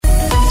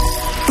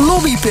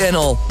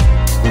lobbypanel.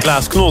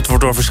 Klaas Knot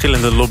wordt door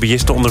verschillende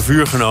lobbyisten onder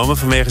vuur genomen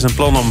vanwege zijn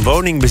plan om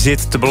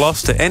woningbezit te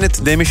belasten. En het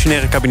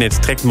demissionaire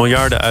kabinet trekt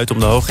miljarden uit om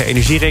de hoge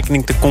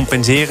energierekening te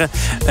compenseren.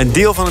 Een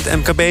deel van het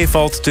MKB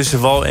valt tussen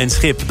wal en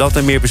schip. Dat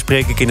en meer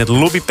bespreek ik in het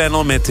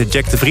lobbypanel met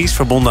Jack de Vries,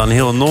 verbonden aan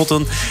Hill &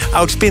 Knowlton,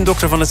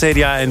 oud-spindokter van het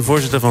CDA en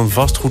voorzitter van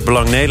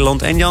Vastgoedbelang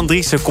Nederland, en Jan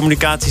Driessen,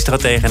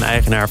 communicatiestratege en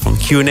eigenaar van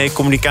Q&A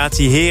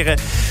Communicatie. Heren,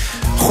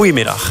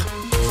 goedemiddag.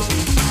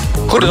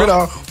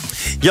 Goedemiddag.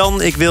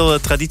 Jan, ik wil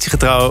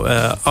traditiegetrouw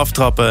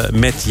aftrappen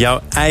met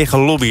jouw eigen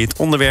lobby. Het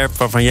onderwerp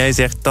waarvan jij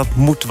zegt dat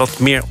moet wat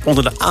meer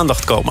onder de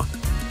aandacht komen.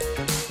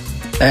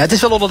 Het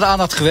is wel onder de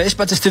aandacht geweest,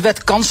 maar het is de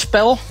wet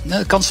kansspel.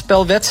 De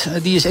kansspelwet,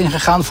 die is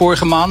ingegaan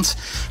vorige maand,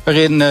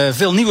 waarin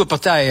veel nieuwe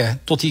partijen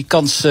tot die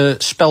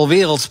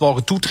kansspelwereld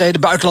mogen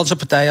toetreden. Buitenlandse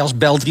partijen als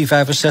Bel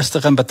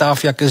 365 en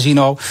Batavia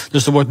Casino.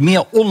 Dus er wordt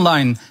meer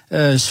online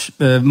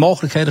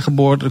mogelijkheden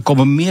geboden. Er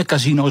komen meer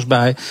casino's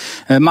bij.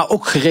 Maar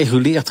ook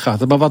gereguleerd gaat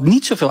het. Maar wat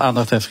niet zoveel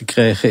aandacht heeft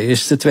gekregen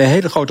is de twee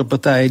hele grote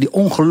partijen die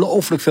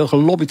ongelooflijk veel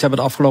gelobbyd hebben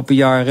de afgelopen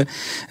jaren.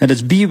 En dat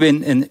is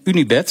Bwin en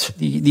Unibet.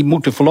 Die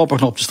moeten voorlopig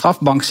nog op de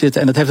strafbank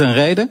zitten. En dat heeft een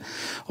reden.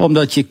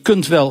 Omdat je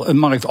kunt wel een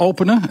markt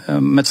openen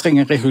met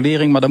strenge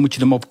regulering, maar dan moet je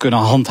hem op kunnen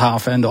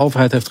handhaven. En de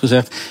overheid heeft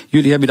gezegd,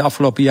 jullie hebben de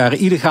afgelopen jaren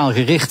illegaal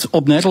gericht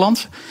op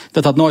Nederland.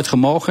 Dat had nooit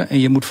gemogen. En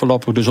je moet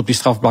voorlopig dus op die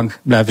strafbank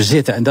blijven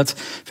zitten. En dat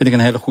vind ik een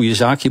hele goede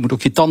zaak. Je moet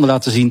ook je tanden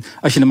laten zien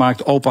als je de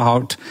markt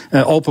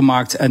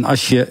openmaakt. En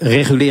als je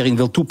regulering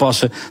wil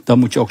toepassen, dan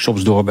moet je ook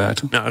soms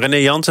doorbuiten. Nou, René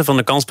Jansen van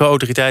de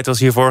Kansspelautoriteit was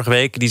hier vorige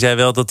week. Die zei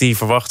wel dat hij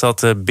verwacht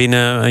dat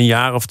binnen een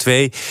jaar of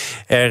 2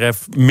 er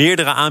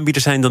meerdere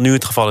aanbieders zijn dan nu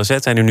het geval is.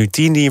 Het zijn er nu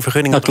 10 die een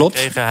vergunning hebben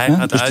gekregen. Hij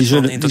gaat dus uit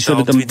die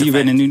zullen dan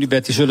Bwin en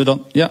Unibet, die zullen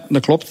dan, ja,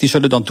 dat klopt, die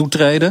zullen dan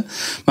toetreden.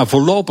 Maar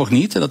voorlopig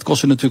niet. En dat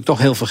kost natuurlijk toch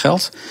heel veel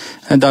geld.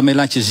 En daarmee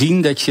laat je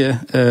zien dat je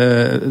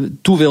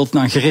toe wilt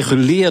naar een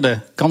gereguleerde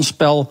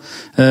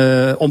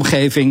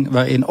kansspelomgeving,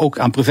 waarin ook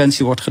aan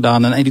preventie wordt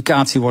gedaan en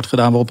educatie wordt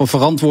gedaan, waarop een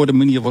verantwoorde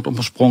manier wordt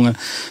omgesprongen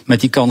met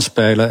die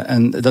kansspelen.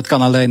 En dat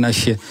kan alleen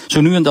als je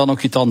zo nu en dan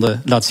ook je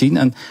tanden laat zien.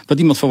 En wat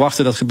niemand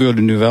verwachtte, dat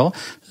gebeurde nu wel.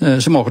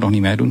 Ze mogen nog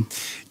niet meedoen.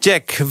 Jack,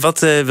 wat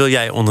wil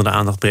jij onder de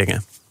aandacht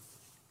brengen?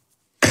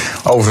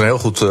 Overigens een heel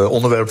goed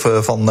onderwerp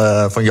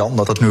van Jan,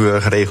 dat het nu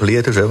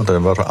gereguleerd is. Hè, want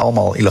er waren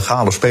allemaal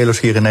illegale spelers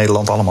hier in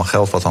Nederland. Allemaal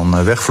geld wat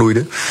dan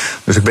wegvloeide.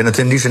 Dus ik ben het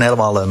in die zin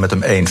helemaal met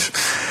hem eens.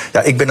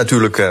 Ja, ik ben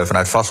natuurlijk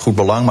vanuit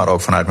Vastgoedbelang, maar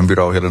ook vanuit mijn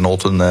bureau Hill &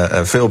 Knowlton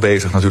veel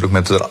bezig natuurlijk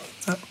met de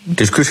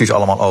discussies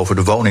allemaal over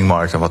de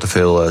woningmarkt en wat er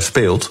veel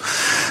speelt.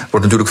 Er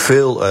wordt natuurlijk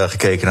veel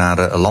gekeken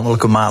naar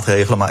landelijke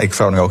maatregelen, maar ik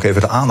zou nu ook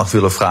even de aandacht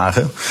willen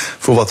vragen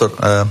voor wat er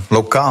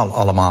lokaal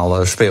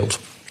allemaal speelt.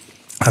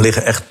 Er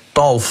liggen echt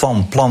tal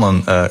van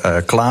plannen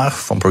klaar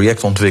van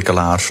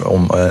projectontwikkelaars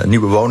om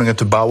nieuwe woningen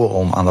te bouwen,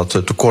 om aan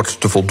dat tekort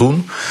te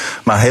voldoen.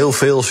 Maar heel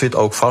veel zit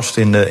ook vast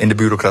in de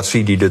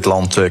bureaucratie die dit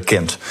land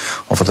kent.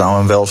 Of het nou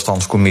een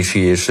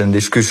welstandscommissie is, een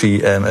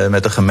discussie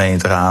met de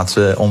gemeenteraad,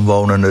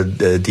 omwonenden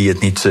die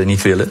het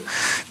niet willen.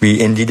 Wie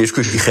in die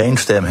discussie geen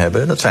stem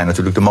hebben, dat zijn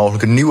natuurlijk de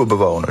mogelijke nieuwe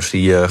bewoners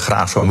die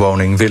graag zo'n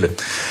woning willen.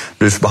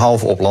 Dus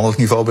behalve op landelijk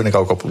niveau ben ik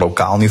ook op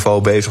lokaal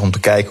niveau bezig om te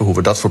kijken hoe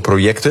we dat soort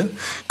projecten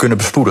kunnen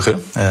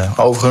bespoedigen.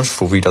 Overigens,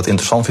 voor wie dat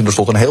interessant vindt, er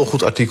stond een heel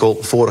goed artikel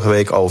vorige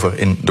week over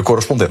in De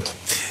Correspondent.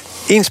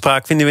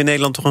 Inspraak vinden we in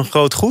Nederland toch een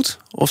groot goed?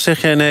 Of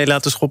zeg jij nee,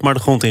 laat de schop maar de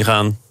grond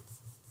ingaan?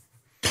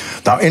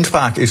 Nou,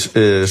 inspraak is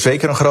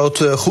zeker een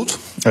groot goed.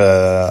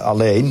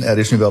 Alleen, er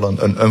is nu wel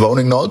een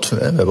woningnood.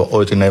 We hebben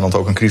ooit in Nederland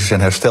ook een crisis-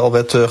 en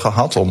herstelwet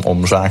gehad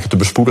om zaken te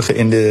bespoedigen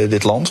in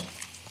dit land.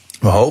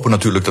 We hopen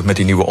natuurlijk dat met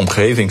die nieuwe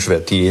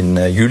omgevingswet die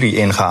in juli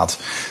ingaat,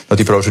 dat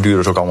die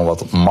procedures ook allemaal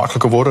wat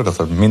makkelijker worden, dat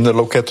er minder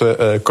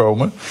loketten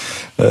komen.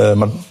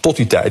 Maar tot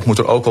die tijd moet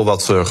er ook wel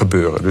wat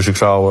gebeuren. Dus ik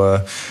zou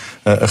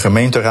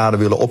gemeenteraden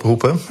willen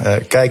oproepen.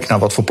 Kijk naar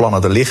wat voor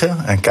plannen er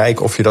liggen en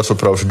kijk of je dat soort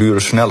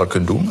procedures sneller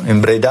kunt doen.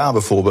 In Breda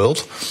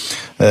bijvoorbeeld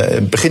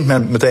begint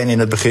men meteen in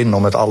het begin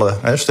om met alle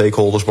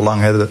stakeholders,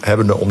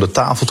 belanghebbenden om de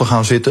tafel te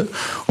gaan zitten,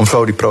 om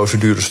zo die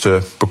procedures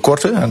te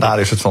bekorten. En daar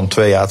is het van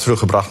 2 jaar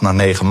teruggebracht naar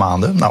 9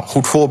 maanden. Nou,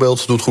 goed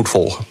voorbeeld doet goed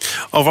volgen.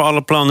 Over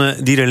alle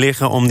plannen die er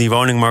liggen om die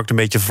woningmarkt een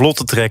beetje vlot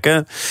te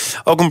trekken.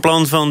 Ook een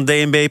plan van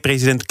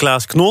DNB-president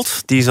Klaas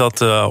Knot. Die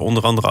zat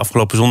onder andere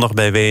afgelopen zondag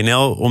bij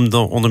WNL.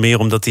 Onder meer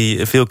omdat hij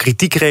veel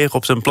kritiek kreeg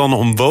op zijn plannen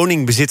om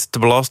woningbezit te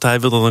belasten. Hij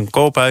wil dat een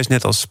koophuis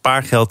net als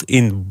spaargeld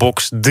in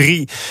box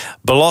 3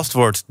 belast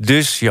wordt.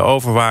 Dus je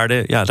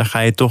overwaarde, ja, daar ga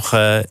je toch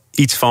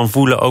iets van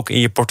voelen, ook in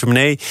je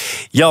portemonnee.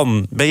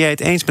 Jan, ben jij het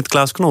eens met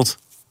Klaas Knot?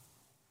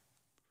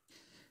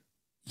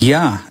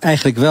 Ja,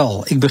 eigenlijk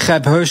wel. Ik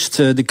begrijp heus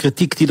de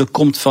kritiek die er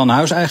komt van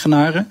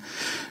huiseigenaren.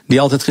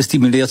 die altijd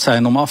gestimuleerd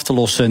zijn om af te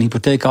lossen, een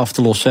hypotheek af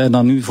te lossen en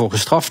dan nu voor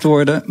gestraft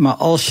worden. Maar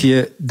als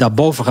je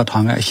daarboven gaat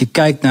hangen, als je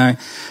kijkt naar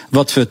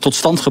wat we tot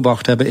stand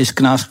gebracht hebben, is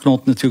Knaas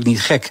Knot natuurlijk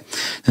niet gek. De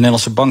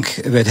Nederlandse bank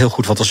weet heel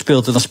goed wat er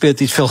speelt en dan speelt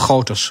iets veel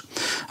groters.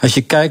 Als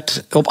je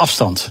kijkt op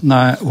afstand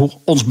naar hoe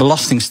ons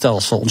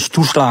belastingstelsel, ons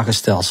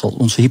toeslagenstelsel,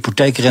 onze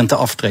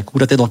hypotheekrenteaftrek, hoe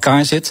dat in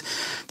elkaar zit,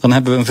 dan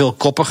hebben we een veel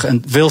koppig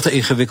en veel te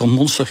ingewikkeld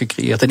monster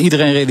gecreëerd. En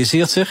iedereen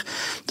realiseert zich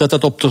dat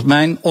dat op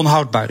termijn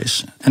onhoudbaar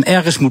is. En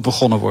ergens moet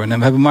begonnen worden. En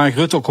we hebben Mark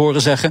Rutte ook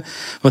horen zeggen,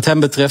 wat hem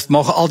betreft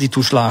mogen al die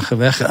toeslagen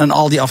weg en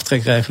al die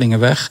aftrekregelingen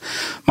weg.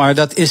 Maar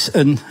dat is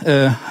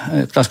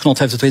Klaas Knot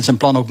heeft het in zijn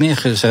plan ook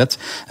neergezet,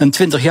 een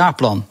 20-jaar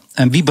plan.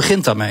 En wie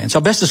begint daarmee? Het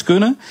zou best eens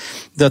kunnen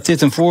dat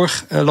dit een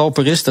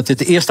voorloper is, dat dit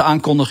de eerste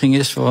aankondiging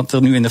is wat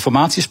er nu in de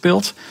formatie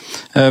speelt.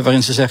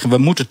 Waarin ze zeggen, we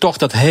moeten toch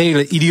dat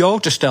hele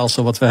idiote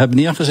stelsel wat we hebben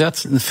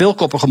neergezet, een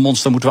veelkoppige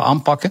monster moeten we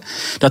aanpakken.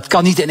 Dat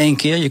kan niet in één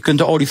keer. Je kunt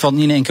de olifant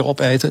niet in één keer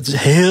opeten. Het is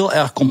heel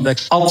erg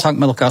complex. Alles hangt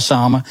met elkaar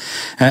samen.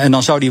 En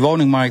dan zou die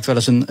woningmarkt wel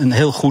eens een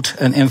heel goed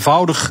en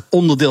eenvoudig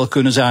onderdeel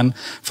kunnen zijn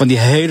van die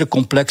hele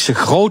complexe,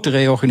 grote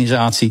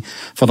reorganisatie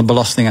van het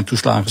belasting- en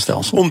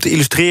toeslagenstelsel. Om te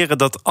illustreren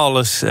dat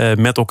alles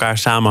met elkaar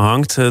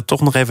samenhangt,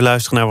 toch nog even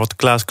luisteren naar wat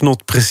Klaas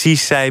Knot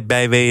precies zei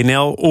bij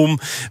WNL, om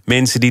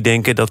mensen die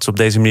denken dat ze op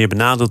deze manier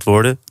benadeeld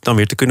worden, dan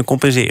weer te kunnen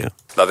compenseren.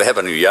 Maar we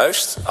hebben nu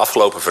juist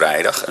afgelopen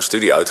vrijdag een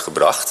studie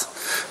uitgebracht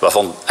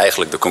waarvan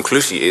eigenlijk de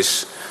conclusie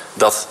is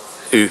dat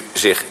u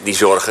zich die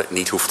zorgen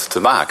niet hoeft te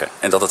maken.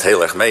 En dat het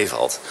heel erg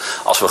meevalt.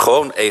 Als we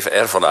gewoon even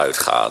ervan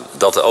uitgaan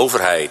dat de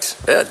overheid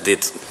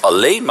dit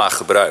alleen maar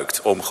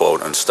gebruikt om gewoon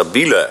een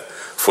stabiele,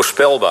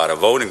 voorspelbare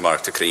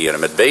woningmarkt te creëren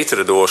met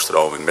betere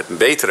doorstroming, met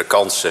betere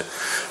kansen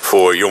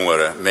voor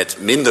jongeren, met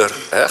minder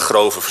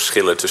grove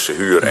verschillen tussen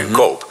huur en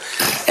koop.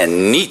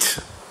 En niet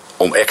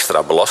om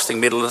extra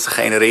belastingmiddelen te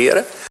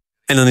genereren.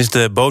 En dan is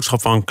de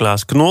boodschap van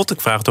Klaas Knot,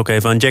 ik vraag het ook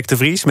even aan Jack de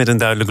Vries, met een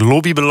duidelijk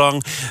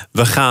lobbybelang: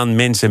 we gaan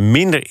mensen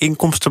minder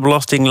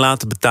inkomstenbelasting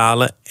laten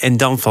betalen en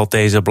dan valt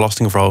deze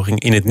belastingverhoging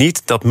in het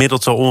niet. Dat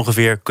middelt zo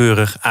ongeveer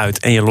keurig uit.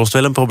 En je lost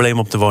wel een probleem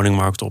op de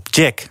woningmarkt op.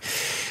 Jack,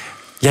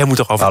 jij moet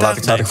toch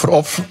overtuigd zijn?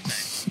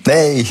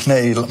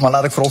 Maar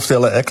laat ik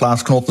vooropstellen,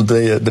 Klaas Knot,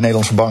 de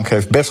Nederlandse bank,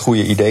 heeft best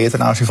goede ideeën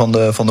ten aanzien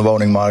van de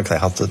woningmarkt. Hij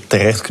had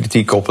terecht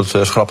kritiek op het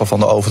schrappen van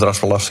de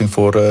overdrachtsbelasting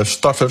voor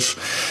starters.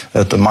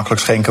 Het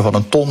makkelijk schenken van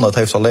een ton, dat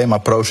heeft alleen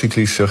maar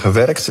procyclisch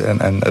gewerkt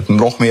en het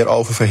nog meer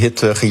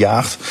oververhit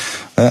gejaagd.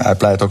 Hij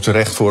pleit ook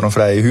terecht voor een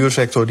vrije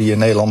huursector die in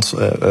Nederland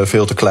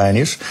veel te klein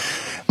is.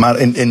 Maar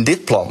in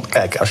dit plan,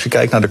 kijk, als je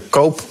kijkt naar de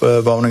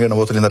koopwoningen, dan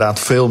wordt er inderdaad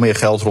veel meer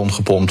geld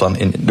rondgepompt dan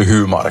in de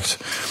huurmarkt.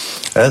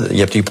 Je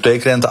hebt de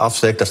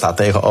hypotheekrenteaftrek, daar staat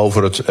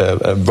tegenover het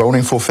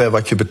woningforfait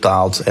wat je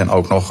betaalt en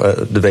ook nog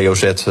de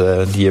WOZ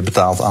die je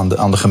betaalt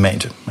aan de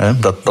gemeente.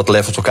 Dat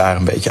levelt elkaar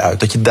een beetje uit.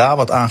 Dat je daar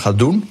wat aan gaat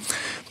doen,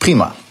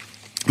 prima.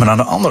 Maar aan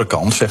de andere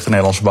kant zegt de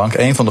Nederlandse bank,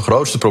 een van de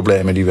grootste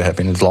problemen die we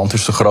hebben in het land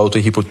is de grote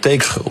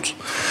hypotheekschuld.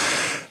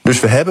 Dus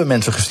we hebben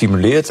mensen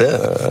gestimuleerd.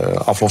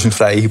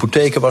 Aflossingsvrije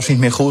hypotheken was niet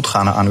meer goed.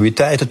 Ga naar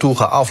annuïteiten toe,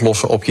 ga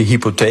aflossen op je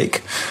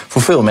hypotheek.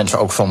 Voor veel mensen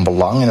ook van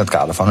belang in het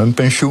kader van hun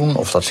pensioen,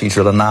 of dat ze iets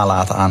willen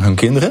nalaten aan hun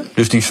kinderen.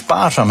 Dus die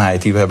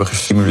spaarzaamheid die we hebben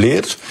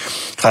gestimuleerd,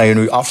 ga je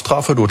nu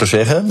afstraffen door te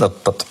zeggen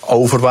dat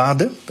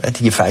overwaarde,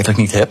 die je feitelijk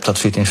niet hebt, dat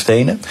zit in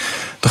stenen,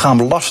 te gaan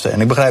belasten.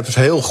 En ik begrijp dus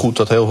heel goed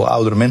dat heel veel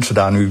oudere mensen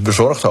daar nu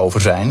bezorgd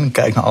over zijn.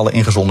 Kijk naar alle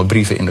ingezonden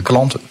brieven in de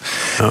klanten.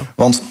 Ja.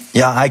 Want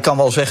ja, hij kan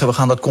wel zeggen, we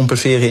gaan dat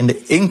compenseren in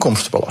de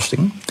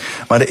inkomstenbelasting.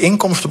 Maar de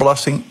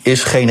inkomstenbelasting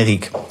is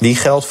generiek. Die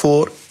geldt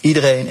voor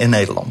iedereen in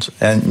Nederland.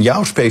 En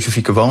jouw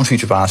specifieke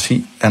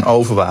woonsituatie en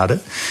overwaarde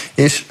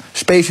is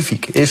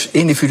specifiek, is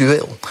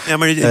individueel. Ja,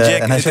 maar Jack,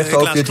 en hij zegt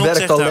ook, dit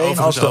werkt alleen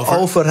als de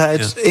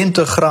overheid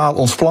integraal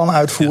ons plan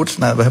uitvoert. Ja.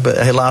 Nou, we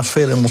hebben helaas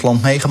veel in ons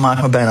land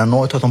meegemaakt, maar bijna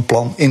nooit dat een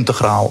plan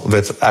integraal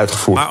werd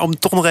uitgevoerd. Maar om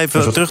toch nog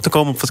even terug te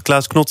komen op wat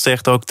Klaas Knot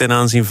zegt, ook ten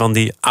aanzien van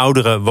die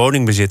oudere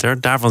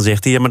woningbezitter. Daarvan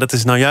zegt hij, ja, maar dat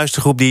is nou juist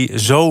de groep die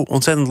zo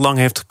ontzettend lang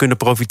heeft kunnen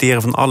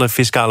profiteren van alle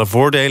fiscale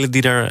voordelen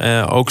die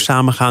er ook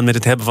samengaan met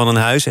het hebben van een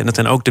huis. En dat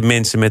zijn ook de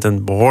mensen met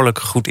een behoorlijk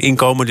goed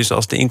inkomen. Dus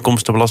als de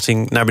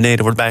inkomstenbelasting naar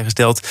beneden wordt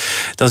bijgesteld,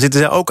 dan zitten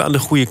zij ook aan de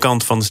goede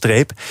kant van de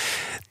streep.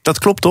 Dat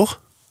klopt toch?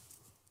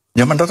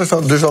 Ja, maar dat is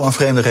dus wel een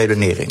vreemde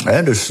redenering.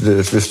 Hè? Dus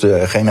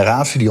de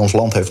generatie die ons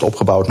land heeft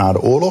opgebouwd na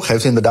de oorlog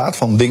heeft inderdaad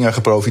van dingen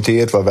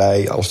geprofiteerd waar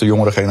wij als de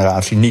jongere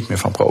generatie niet meer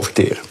van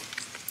profiteren.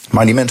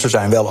 Maar die mensen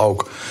zijn wel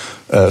ook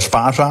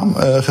spaarzaam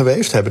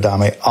geweest, hebben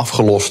daarmee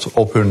afgelost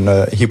op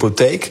hun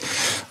hypotheek,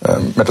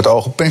 met het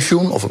oog op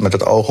pensioen of met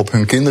het oog op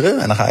hun kinderen.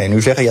 En dan ga je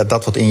nu zeggen, ja,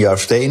 dat wat in jouw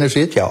stenen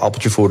zit, jouw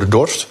appeltje voor de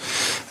dorst,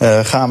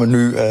 gaan we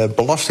nu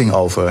belasting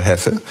over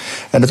heffen.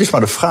 En het is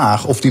maar de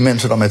vraag of die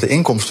mensen dan met de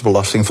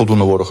inkomstenbelasting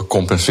voldoende worden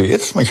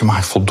gecompenseerd. Want je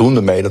maakt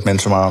voldoende mee dat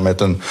mensen maar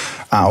met een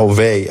AOW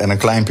en een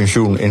klein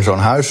pensioen in zo'n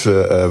huis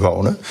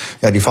wonen.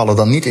 Ja, die vallen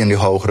dan niet in die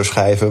hogere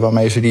schijven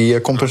waarmee ze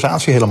die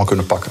compensatie helemaal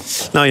kunnen pakken.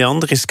 Nou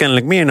Jan, er is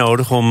kennelijk meer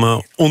nodig om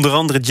onder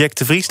andere Jack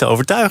de Vries te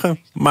overtuigen.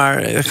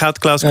 Maar gaat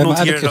Klaas Knot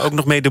hier ook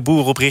nog mee de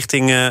boer op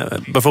richting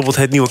bijvoorbeeld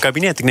het nieuwe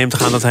kabinet? Ik neem te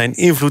gaan dat hij een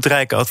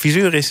invloedrijke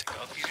adviseur is.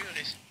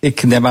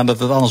 Ik neem aan dat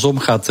het andersom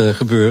gaat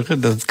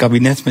gebeuren. Dat het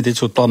kabinet met dit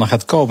soort plannen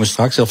gaat komen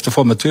straks, zelfs de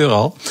formateur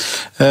al.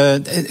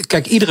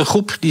 Kijk, iedere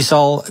groep die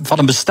zal van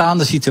een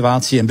bestaande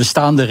situatie en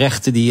bestaande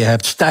rechten die je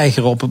hebt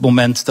stijgen op het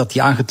moment dat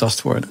die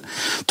aangetast worden.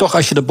 Toch,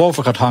 als je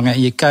erboven gaat hangen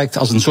en je kijkt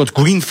als een soort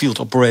greenfield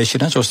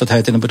operation, zoals dat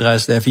heet in het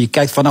bedrijfsleven, je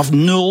kijkt vanaf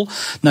nul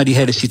naar die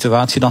hele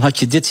situatie, dan had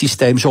je dit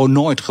systeem zo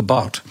nooit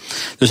gebouwd.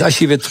 Dus als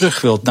je weer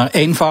terug wilt naar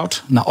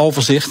eenvoud, naar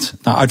overzicht,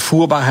 naar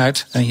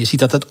uitvoerbaarheid, en je ziet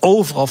dat het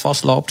overal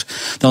vastloopt,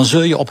 dan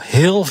zul je op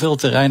heel veel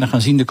terreinen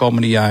gaan zien de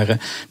komende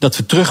jaren dat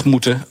we terug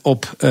moeten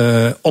op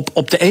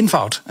de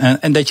eenvoud.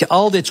 En dat je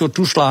al dit soort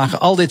toeslagen,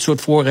 al dit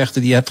soort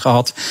voorrechten die je hebt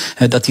gehad,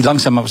 dat die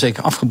langzaam maar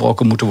zeker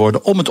afgebroken moeten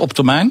worden om het op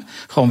termijn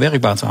gewoon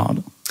werkbaar te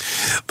houden.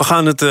 We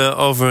gaan het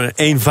over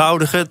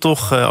eenvoudige,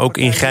 toch ook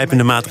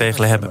ingrijpende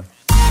maatregelen hebben.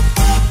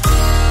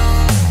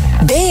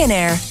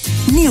 BNR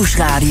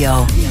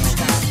Nieuwsradio.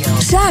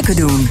 Zaken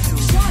doen.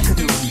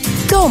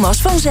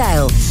 Thomas van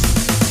Zijl.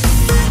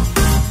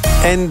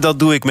 En dat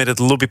doe ik met het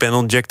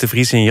lobbypanel. Jack de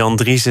Vries en Jan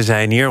Driessen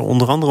zijn hier.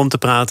 Onder andere om te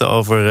praten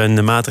over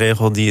een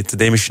maatregel die het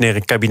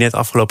demissionaire kabinet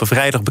afgelopen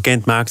vrijdag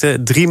bekend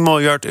maakte. 3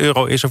 miljard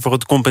euro is er voor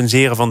het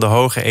compenseren van de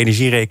hoge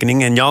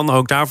energierekening. En Jan,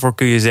 ook daarvoor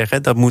kun je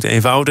zeggen, dat moet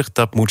eenvoudig,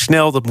 dat moet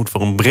snel, dat moet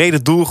voor een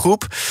brede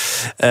doelgroep.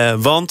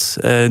 Want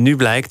nu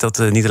blijkt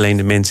dat niet alleen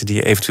de mensen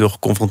die eventueel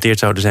geconfronteerd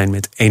zouden zijn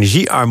met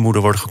energiearmoede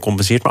worden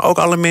gecompenseerd, maar ook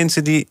alle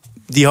mensen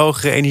die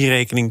hogere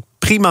energierekening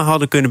prima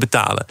hadden kunnen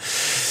betalen.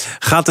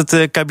 Gaat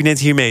het kabinet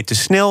hiermee te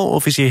snel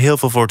of is hier heel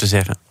veel voor te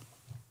zeggen?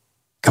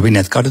 Het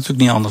kabinet kan natuurlijk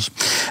niet anders.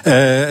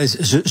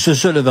 Ze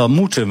zullen wel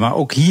moeten, maar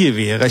ook hier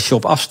weer, als je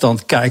op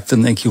afstand kijkt,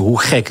 dan denk je,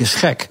 hoe gek is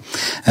gek?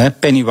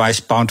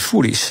 Pennywise, pound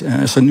foolish.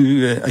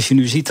 Als je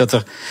nu ziet dat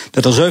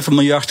er 7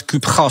 miljard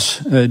kuub gas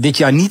dit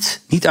jaar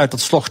niet uit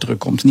dat Slochteren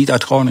komt, niet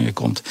uit Groningen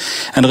komt.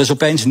 En er is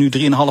opeens nu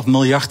 3,5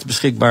 miljard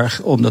beschikbaar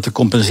om dat te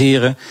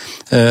compenseren.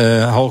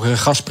 Hogere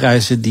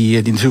gasprijzen die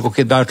natuurlijk ook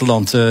in het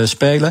buitenland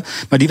spelen.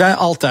 Maar die wij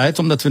altijd,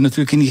 omdat we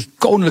natuurlijk in die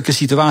koninklijke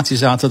situatie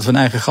zaten dat we een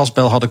eigen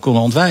gasbel hadden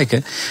kunnen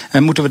ontwijken.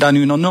 En moeten we daar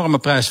nu een enorme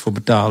prijs voor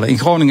betalen. In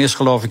Groningen is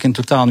geloof ik in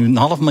totaal nu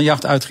 1,5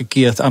 miljard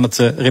uitgekeerd aan het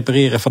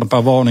repareren van een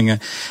paar woningen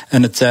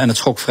en het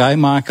schokvrij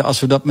maken. Als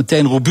we dat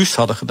meteen robuust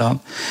hadden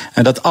gedaan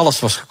en dat alles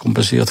was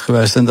gecompenseerd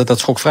geweest en dat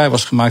schokvrij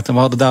was gemaakt en we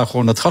hadden daar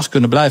gewoon dat gas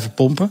kunnen blijven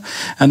pompen.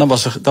 En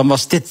dan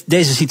was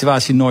deze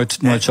situatie nooit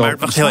zo. Maar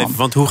wacht heel even,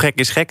 want hoe gek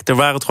is gek? Er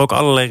waren toch ook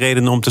allerlei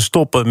redenen om te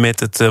stoppen met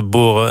het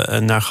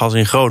boren naar gas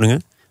in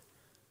Groningen?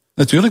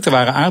 Natuurlijk, er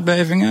waren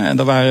aardbevingen en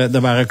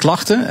er waren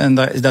klachten. En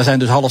daar zijn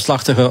dus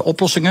halfslachtige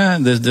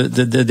oplossingen.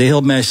 De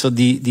heelmeester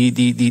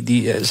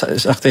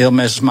zegt de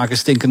heelmeesters maken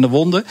stinkende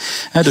wonden.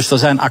 Dus er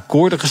zijn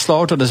akkoorden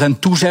gesloten, er zijn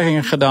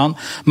toezeggingen gedaan.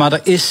 Maar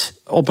er is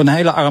op een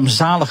hele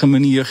armzalige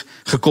manier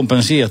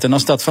gecompenseerd. En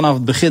als dat vanaf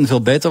het begin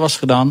veel beter was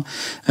gedaan,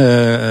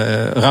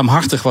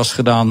 ruimhartig was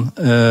gedaan,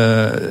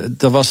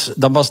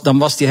 dan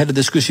was die hele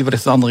discussie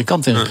wellicht de andere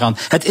kant in gegaan.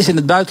 Het is in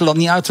het buitenland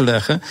niet uit te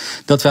leggen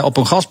dat wij op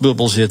een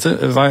gasbubbel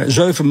zitten waar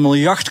 7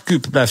 miljard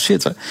kuub blijft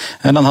zitten.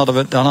 En dan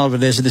hadden we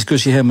deze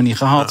discussie helemaal niet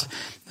gehad.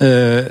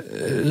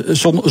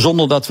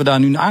 Zonder dat we daar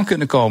nu aan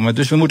kunnen komen.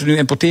 Dus we moeten nu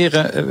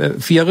importeren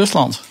via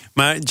Rusland.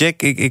 Maar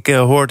Jack, ik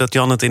hoor dat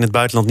Jan het in het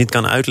buitenland niet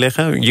kan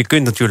uitleggen. Je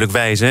kunt natuurlijk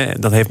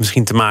wijzen, dat heeft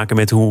misschien te maken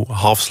met hoe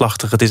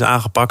halfslachtig het is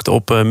aangepakt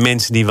op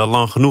mensen die wel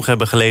lang genoeg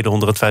hebben geleden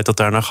onder het feit dat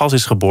daar naar gas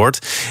is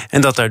geboord.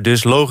 En dat daar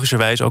dus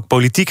logischerwijs ook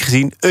politiek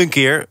gezien een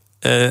keer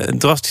een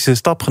drastische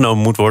stap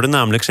genomen moet worden.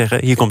 Namelijk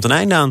zeggen, hier komt een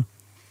einde aan.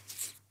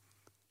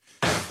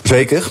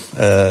 Zeker.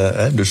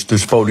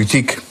 Dus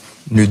politiek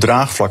nu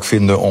draagvlak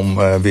vinden om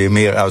weer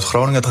meer uit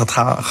Groningen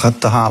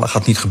te halen,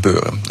 gaat niet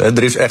gebeuren.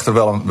 Er is echter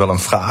wel een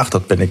vraag,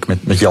 dat ben ik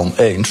met Jan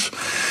eens.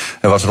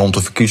 Er was rond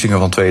de verkiezingen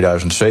van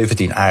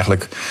 2017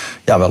 eigenlijk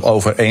wel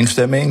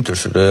overeenstemming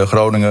tussen de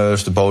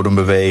Groningers, de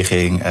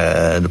bodembeweging,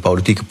 de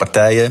politieke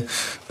partijen,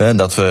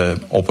 dat we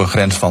op een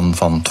grens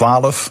van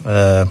 12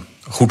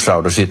 goed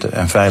zouden zitten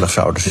en veilig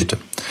zouden zitten.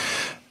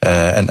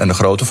 En de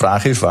grote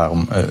vraag is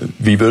waarom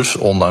Wiebes,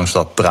 ondanks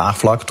dat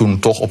draagvlak, toen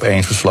toch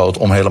opeens besloot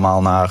om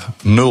helemaal naar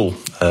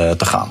 0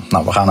 te gaan.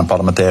 Nou, we gaan een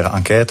parlementaire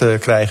enquête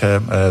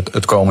krijgen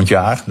het komend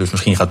jaar. Dus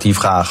misschien gaat die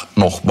vraag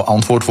nog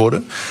beantwoord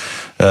worden.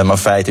 Maar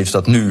feit is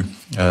dat nu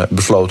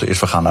besloten is,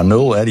 we gaan naar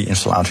 0. Die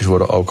installaties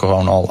worden ook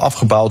gewoon al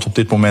afgebouwd op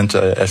dit moment,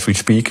 as we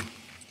speak.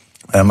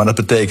 Maar dat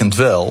betekent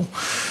wel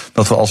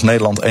dat we als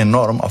Nederland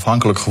enorm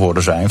afhankelijk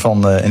geworden zijn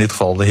van in dit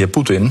geval de heer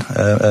Poetin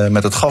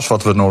met het gas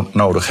wat we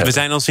nodig hebben. We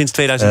zijn al sinds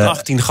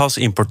 2018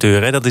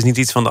 gasimporteur, hè? Dat is niet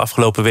iets van de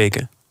afgelopen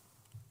weken.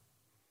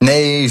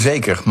 Nee,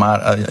 zeker.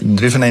 Maar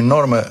er is een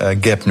enorme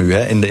gap nu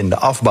in de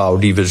afbouw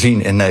die we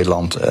zien in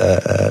Nederland.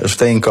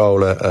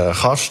 Steenkolen,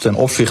 gas ten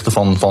opzichte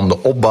van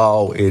de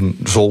opbouw in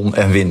zon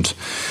en wind.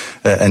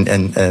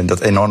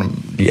 En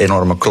die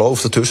enorme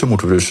kloof ertussen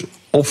moeten we dus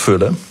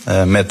opvullen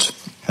met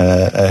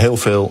heel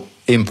veel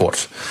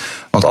import.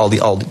 Want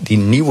al die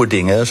nieuwe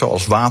dingen,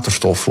 zoals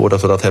waterstof,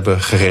 voordat we dat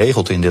hebben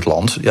geregeld in dit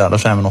land, ja, dan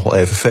zijn we nog wel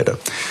even verder.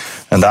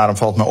 En daarom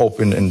valt me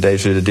op in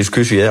deze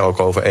discussie, ook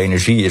over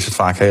energie, is het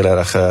vaak heel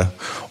erg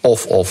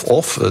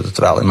of.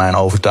 Terwijl in mijn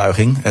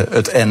overtuiging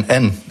het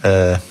en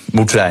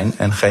moet zijn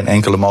en geen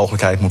enkele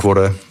mogelijkheid moet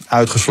worden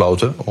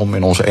uitgesloten om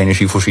in onze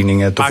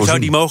energievoorzieningen te voorzien. Maar zou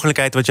die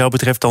mogelijkheid wat jou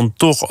betreft dan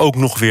toch ook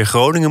nog weer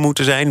Groningen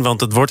moeten zijn?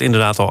 Want het wordt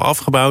inderdaad al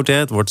afgebouwd, hè.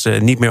 Het wordt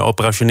niet meer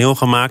operationeel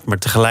gemaakt, maar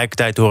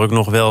tegelijkertijd hoor ik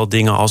nog wel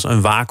dingen als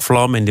een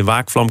waakvlam. En die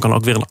waakvlam kan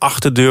ook weer een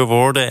achterdeur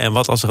worden. En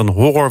wat als er een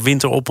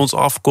horrorwinter op ons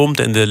afkomt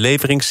en de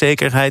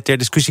leveringszekerheid ter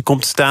discussie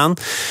komt te staan?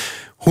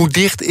 Hoe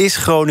dicht is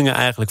Groningen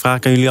eigenlijk? Vraag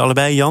ik aan jullie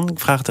allebei. Jan, ik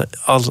vraag het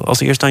als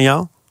eerst aan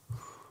jou.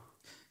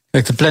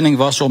 Kijk, de planning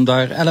was om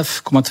daar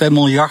 11,2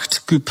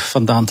 miljard kuub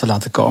vandaan te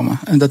laten komen.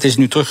 En dat is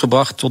nu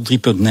teruggebracht tot 3,9.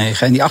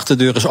 En die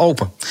achterdeur is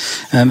open.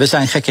 En we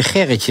zijn gekke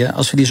Gerritje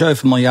als we die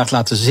 7 miljard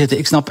laten zitten.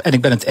 Ik snap, en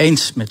ik ben het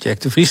eens met Jack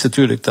de Vries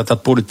natuurlijk,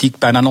 dat politiek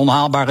bijna een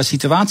onhaalbare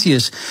situatie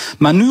is.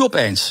 Maar nu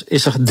opeens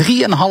is er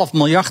 3,5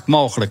 miljard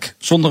mogelijk.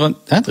 Zonder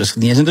er is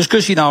niet eens een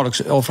discussie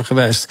nauwelijks over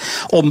geweest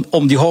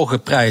om die hoge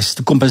prijs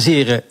te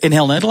compenseren in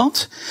heel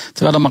Nederland.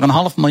 Terwijl er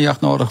maar 1,5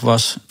 miljard nodig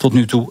was tot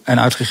nu toe en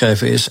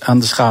uitgegeven is aan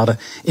de schade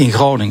in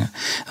Groningen.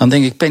 Dan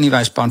denk ik,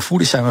 pennywise pound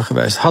foolish zijn we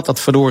geweest. Had dat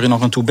verdorie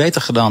nog een toe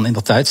beter gedaan in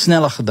de tijd,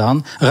 sneller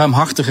gedaan,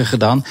 ruimhartiger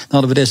gedaan, dan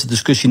hadden we deze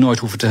discussie nooit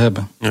hoeven te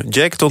hebben. Ja,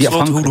 Jack, tot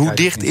slot, hoe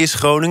dicht is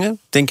Groningen?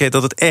 Denk jij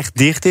dat het echt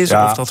dicht is?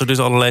 Ja. Of dat er dus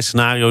allerlei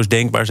scenario's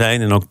denkbaar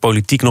zijn en ook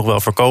politiek nog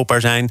wel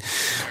verkoopbaar zijn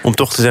om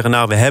toch te zeggen,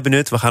 nou, we hebben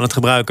het, we gaan het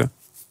gebruiken?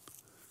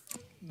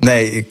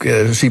 Nee,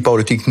 ik zie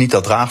politiek niet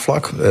dat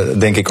draagvlak.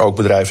 Denk ik ook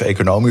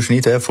bedrijfseconomisch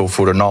niet. Hè.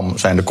 Voor de NAM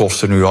zijn de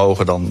kosten nu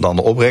hoger dan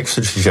de opbrengst.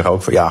 Dus die zeggen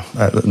ook van ja,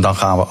 dan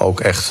gaan we ook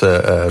echt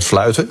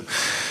sluiten.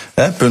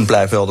 Punt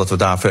blijft wel dat we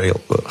daar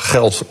veel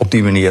geld op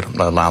die manier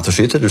laten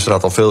zitten. Dus er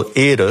had al veel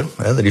eerder,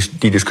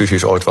 die discussie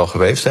is ooit wel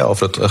geweest,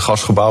 over het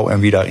gasgebouw en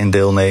wie daarin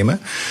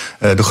deelnemen.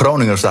 De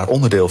Groningers daar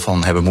onderdeel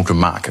van hebben moeten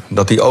maken.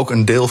 Dat die ook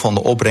een deel van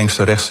de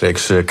opbrengsten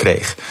rechtstreeks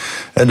kreeg.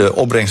 De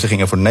opbrengsten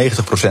gingen voor 90%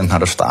 naar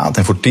de staat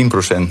en voor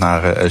 10%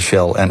 naar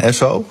Shell en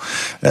Esso.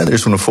 Er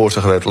is toen een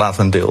voorstel geweest, laten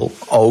we een deel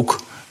ook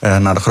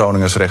naar de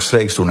Groningers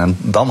rechtstreeks doen. En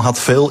dan had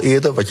veel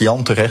eerder, wat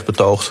Jan terecht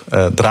betoogt,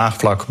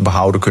 draagvlak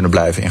behouden kunnen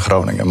blijven in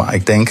Groningen. Maar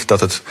ik denk dat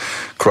het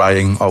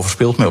crying over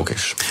spilled milk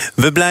is.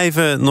 We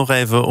blijven nog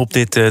even op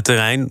dit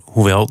terrein,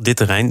 hoewel dit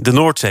terrein, de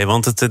Noordzee.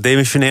 Want het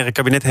demissionaire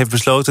kabinet heeft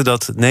besloten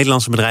dat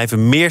Nederlandse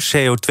bedrijven meer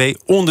CO2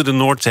 onder de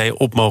Noordzee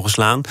op mogen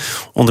slaan.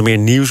 Onder meer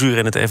Nieuwsuur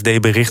en het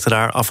FD berichten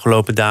daar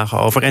afgelopen dagen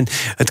over. En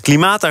het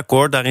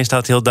klimaatakkoord, daarin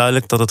staat heel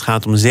duidelijk dat het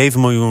gaat om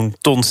 7 miljoen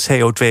ton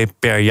CO2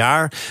 per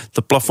jaar.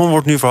 Het plafond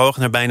wordt nu verhoogd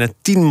naar bijna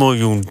 10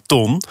 miljoen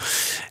ton.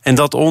 En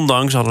dat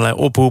ondanks allerlei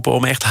oproepen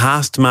om echt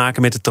haast te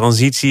maken met de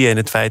transitie en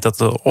het feit dat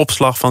de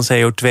opslag van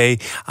CO2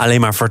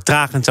 alleen maar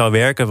vertragend zou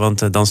werken,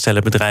 want dan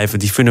stellen bedrijven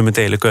die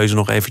fundamentele keuze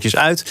nog eventjes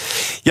uit.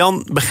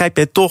 Jan, begrijp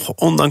jij toch,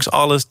 ondanks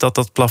alles, dat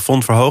dat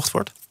plafond verhoogd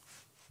wordt?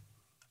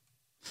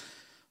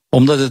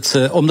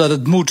 Omdat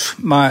het moet,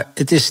 maar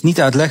het is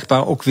niet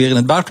uitlegbaar, ook weer in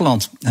het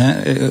buitenland.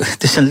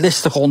 Het is een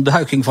listige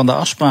ontduiking van de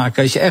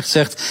afspraken. Als je echt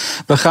zegt,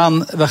 we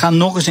gaan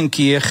nog eens een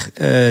keer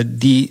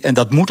en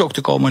dat moet ook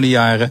de komende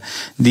jaren,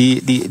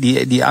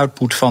 die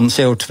output van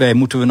CO2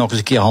 moeten we nog eens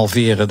een keer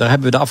halveren. Daar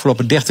hebben we de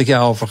afgelopen 30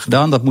 jaar over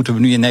gedaan. Dat moeten we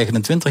nu in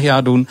 29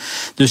 jaar doen.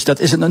 Dus dat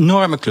is een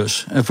enorme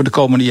klus voor de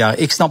komende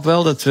jaren. Ik snap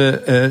wel dat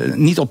we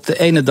niet op de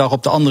ene dag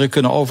op de andere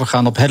kunnen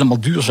overgaan op helemaal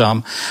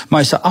duurzaam. Maar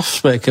als ze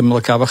afspreken met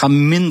elkaar, we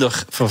gaan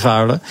minder vervuilen.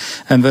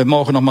 En we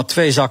mogen nog maar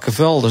 2 zakken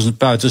vuil dus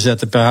buiten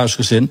zetten per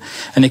huisgezin.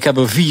 En ik heb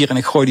er 4 en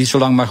ik gooi die zo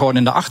lang maar gewoon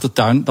in de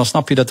achtertuin. Dan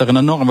snap je dat er een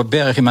enorme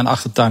berg in mijn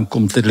achtertuin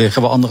komt te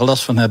liggen waar anderen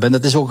last van hebben. En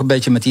dat is ook een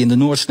beetje met die in de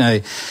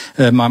Noordsnee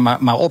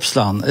maar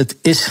opslaan. Het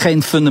is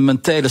geen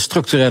fundamentele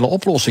structurele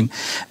oplossing.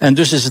 En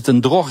dus is het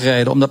een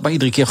drogreden om dat maar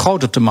iedere keer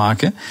groter te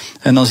maken.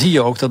 En dan zie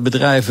je ook dat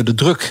bedrijven de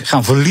druk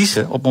gaan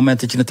verliezen op het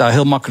moment dat je het daar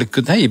heel makkelijk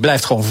kunt. Je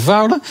blijft gewoon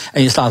vervuilen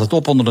en je slaat het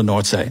op onder de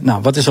Noordzee.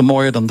 Nou, wat is er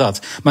mooier dan dat?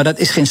 Maar dat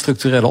is geen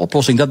structurele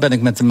oplossing. Dat ben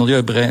ik met de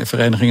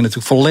milieuverenigingen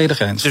natuurlijk volledig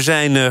eens. Er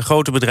zijn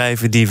grote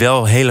bedrijven die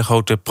wel hele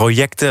grote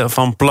projecten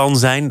van plan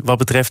zijn wat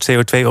betreft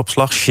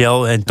CO2-opslag.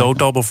 Shell en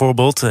Total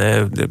bijvoorbeeld.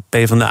 De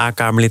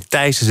PvdA-kamerlid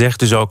Thijssen zegt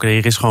dus ook,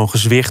 er is gewoon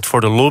gezwicht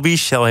voor de lobby.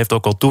 Shell heeft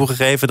ook al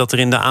toegegeven dat er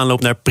in de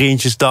aanloop naar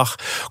Prinsjesdag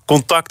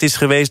contact is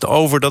geweest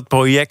over dat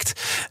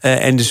project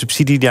en de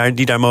subsidie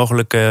die daar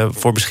mogelijk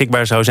voor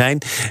beschikbaar zou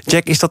zijn.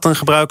 Jack, is dat een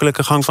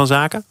gebruikelijke gang van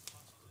zaken?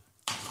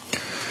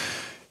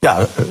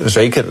 Ja,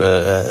 zeker.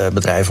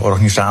 Bedrijven,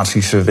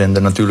 organisaties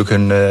wenden natuurlijk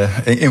hun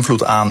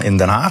invloed aan in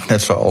Den Haag.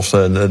 Net zoals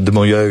de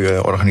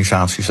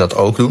milieuorganisaties dat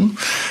ook doen.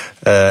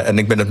 En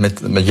ik ben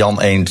het met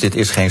Jan eens, dit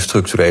is geen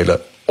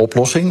structurele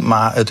oplossing,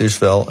 maar het is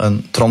wel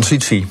een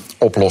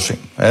transitieoplossing.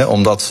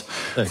 Omdat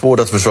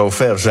voordat we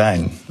zover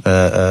zijn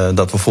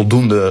dat we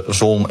voldoende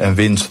zon- en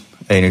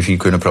windenergie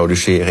kunnen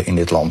produceren in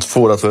dit land,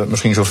 voordat we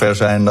misschien zover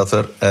zijn dat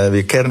er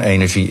weer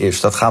kernenergie is,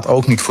 dat gaat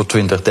ook niet voor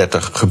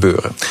 2030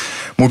 gebeuren.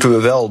 Moeten we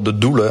wel de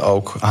doelen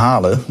ook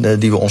halen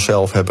die we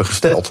onszelf hebben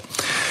gesteld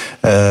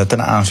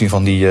ten aanzien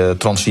van die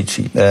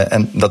transitie.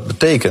 En dat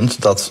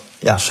betekent dat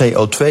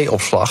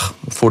CO2-opslag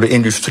voor de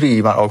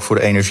industrie, maar ook voor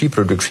de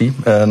energieproductie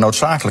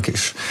noodzakelijk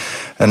is.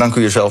 En dan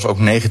kun je zelfs ook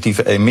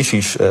negatieve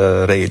emissies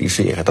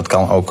realiseren. Dat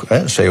kan ook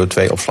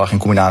CO2-opslag in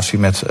combinatie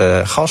met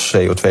gas,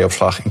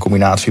 CO2-opslag in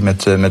combinatie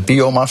met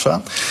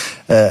biomassa.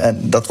 En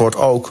dat wordt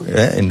ook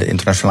in de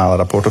internationale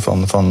rapporten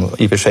van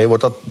IPCC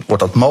wordt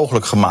dat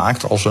mogelijk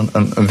gemaakt als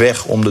een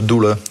weg om de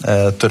doelen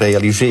te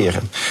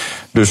realiseren.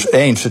 Dus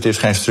eens, het is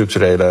geen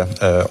structurele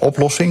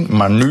oplossing,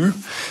 maar nu,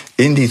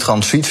 in die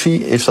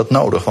transitie, is dat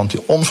nodig. Want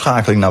die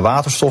omschakeling naar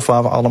waterstof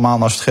waar we allemaal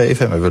naar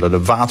streven, en we willen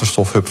de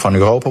waterstofhub van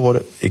Europa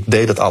worden, ik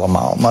deed het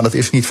allemaal, maar dat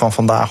is niet van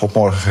vandaag op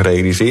morgen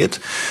gerealiseerd.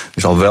 Het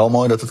is al wel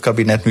mooi dat het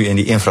kabinet nu in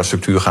die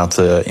infrastructuur gaat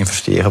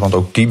investeren, want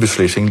ook die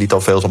beslissing liet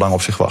al veel te lang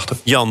op zich wachten.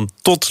 Jan,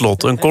 tot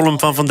slot, een column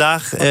van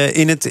vandaag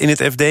in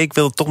het FD. Ik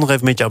wil het toch nog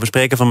even met jou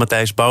bespreken, van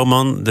Matthijs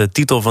Bouwman. De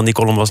titel van die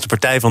column was de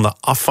Partij van de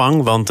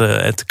Afvang, want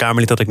het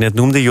Kamerlid dat ik net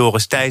noemde, Joris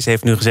Thijs,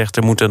 heeft nu gezegd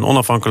er moet een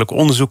onafhankelijk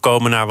onderzoek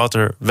komen naar wat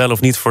er wel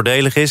of niet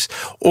voordelig is.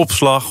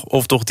 Opslag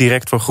of toch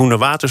direct voor groene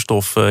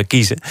waterstof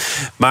kiezen.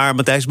 Maar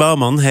Matthijs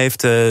Bouwman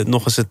heeft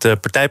nog eens het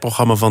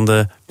partijprogramma van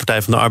de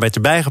Partij van de Arbeid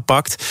erbij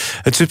gepakt.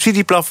 Het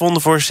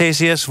subsidieplafond voor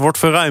CCS wordt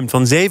verruimd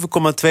van 7,2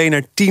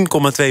 naar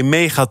 10,2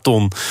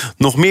 megaton.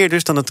 Nog meer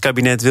dus dan het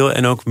kabinet wil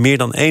en ook meer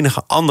dan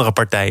enige andere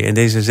partij. En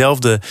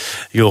dezezelfde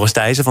Joris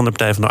Thijssen van de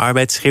Partij van de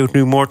Arbeid schreeuwt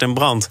nu moord en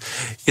brand.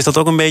 Is dat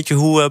ook een beetje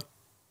hoe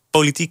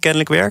politiek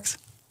kennelijk werkt?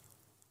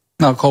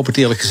 Nou, ik hoop het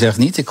eerlijk gezegd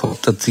niet. Ik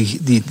hoop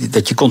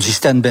dat je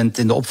consistent bent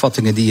in de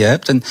opvattingen die je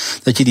hebt en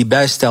dat je die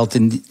bijstelt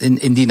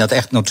indien dat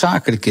echt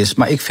noodzakelijk is.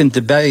 Maar ik vind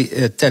de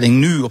bijtelling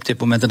nu op dit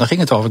moment, en daar ging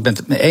het over, ik ben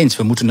het mee eens,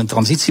 we moeten een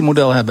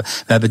transitiemodel hebben.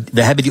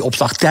 We hebben die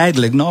opslag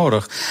tijdelijk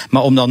nodig.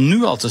 Maar om dan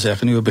nu al te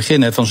zeggen, nu we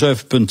beginnen van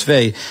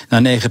 7,2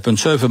 naar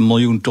 9,7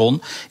 miljoen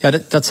ton, ja,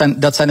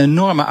 dat zijn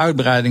enorme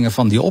uitbreidingen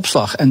van die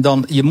opslag. En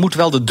dan, je moet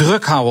wel de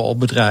druk houden op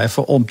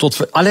bedrijven om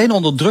alleen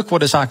onder druk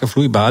worden zaken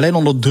vloeibaar. Alleen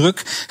onder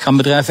druk gaan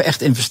bedrijven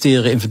echt investeren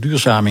in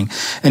verduurzaming.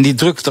 En die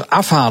druk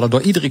eraf halen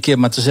door iedere keer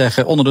maar te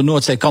zeggen, onder de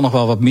Noordzee kan nog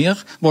wel wat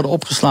meer worden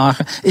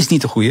opgeslagen, is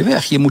niet de goede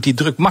weg. Je moet die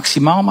druk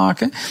maximaal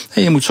maken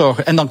en je moet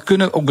zorgen. En dan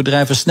kunnen ook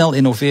bedrijven snel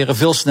innoveren,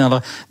 veel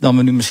sneller dan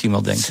we nu misschien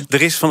wel denken.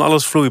 Er is van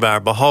alles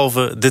vloeibaar,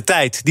 behalve de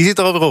tijd. Die zit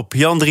er alweer op.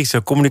 Jan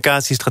Driessen,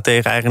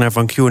 communicatiestratege, eigenaar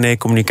van Q&A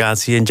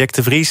Communicatie. En Jack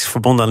de Vries,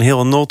 verbonden aan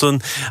Hill &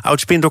 Knowlton,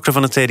 oud-spindokter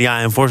van het CDA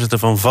en voorzitter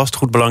van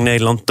Vastgoedbelang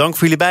Nederland. Dank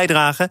voor jullie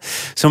bijdrage.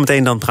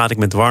 Zometeen dan praat ik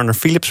met Warner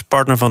Phillips,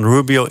 partner van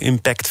Rubio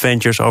Impact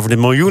Ventures, over de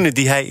miljoenen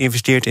die hij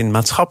investeert in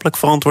maatschappelijk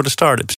verantwoorde start-ups.